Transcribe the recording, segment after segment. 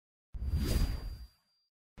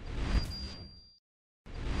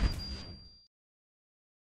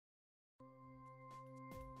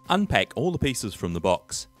Unpack all the pieces from the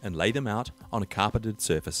box and lay them out on a carpeted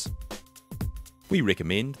surface. We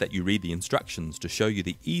recommend that you read the instructions to show you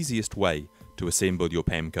the easiest way to assemble your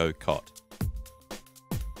Pamco cot.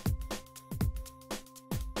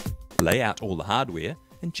 Lay out all the hardware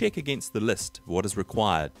and check against the list of what is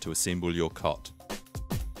required to assemble your cot.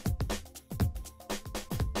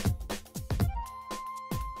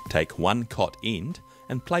 Take one cot end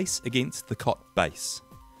and place against the cot base.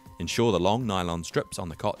 Ensure the long nylon strips on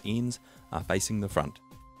the cot ends are facing the front.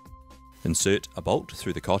 Insert a bolt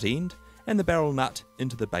through the cot end and the barrel nut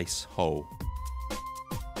into the base hole.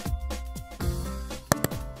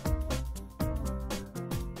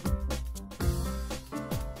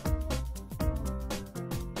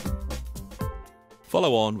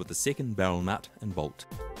 Follow on with the second barrel nut and bolt.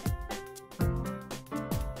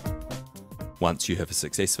 Once you have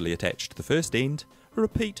successfully attached the first end,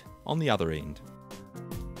 repeat on the other end.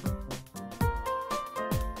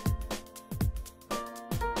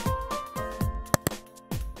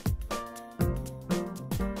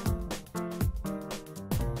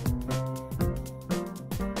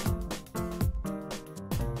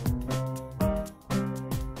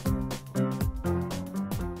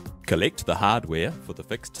 Collect the hardware for the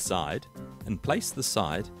fixed side and place the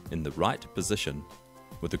side in the right position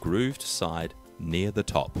with the grooved side near the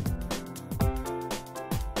top.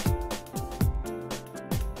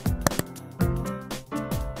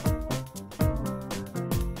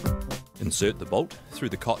 Insert the bolt through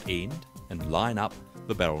the cot end and line up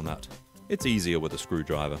the barrel nut. It's easier with a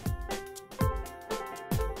screwdriver.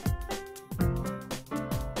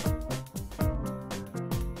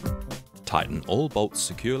 Tighten all bolts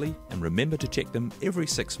securely and remember to check them every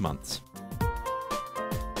 6 months.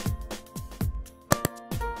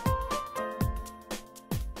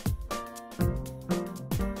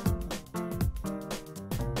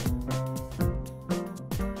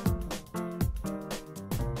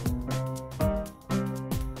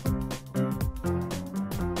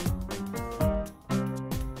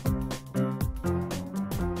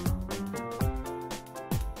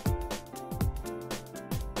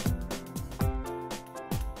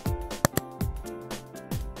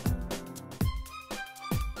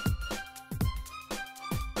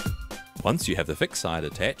 Once you have the fixed side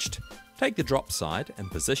attached, take the drop side and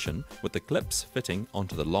position with the clips fitting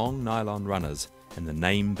onto the long nylon runners and the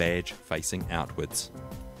name badge facing outwards.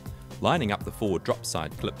 Lining up the 4 drop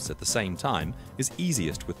side clips at the same time is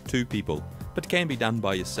easiest with 2 people, but can be done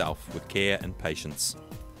by yourself with care and patience.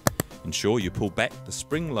 Ensure you pull back the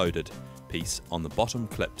spring-loaded piece on the bottom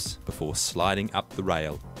clips before sliding up the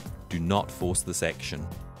rail. Do not force this action.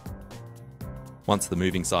 Once the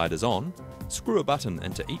moving side is on, screw a button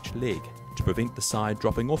into each leg to prevent the side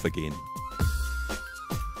dropping off again.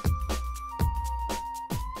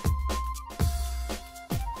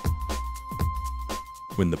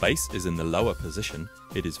 When the base is in the lower position,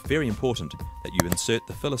 it is very important that you insert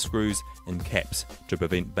the filler screws and caps to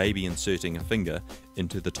prevent baby inserting a finger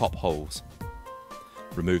into the top holes.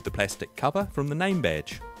 Remove the plastic cover from the name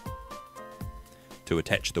badge. To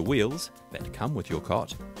attach the wheels that come with your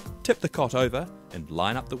cot, tip the cot over and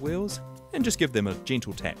line up the wheels and just give them a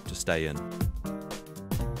gentle tap to stay in.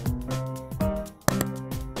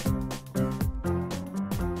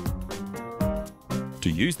 To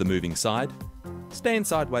use the moving side, stand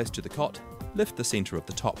sideways to the cot, lift the centre of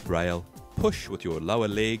the top rail, push with your lower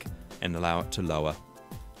leg and allow it to lower.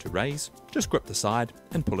 To raise, just grip the side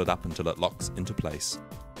and pull it up until it locks into place.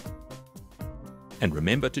 And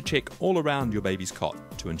remember to check all around your baby's cot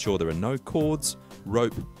to ensure there are no cords,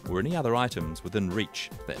 rope or any other items within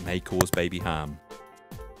reach that may cause baby harm.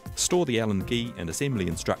 Store the Allen key and assembly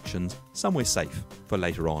instructions somewhere safe for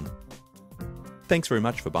later on. Thanks very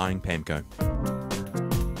much for buying Pamco.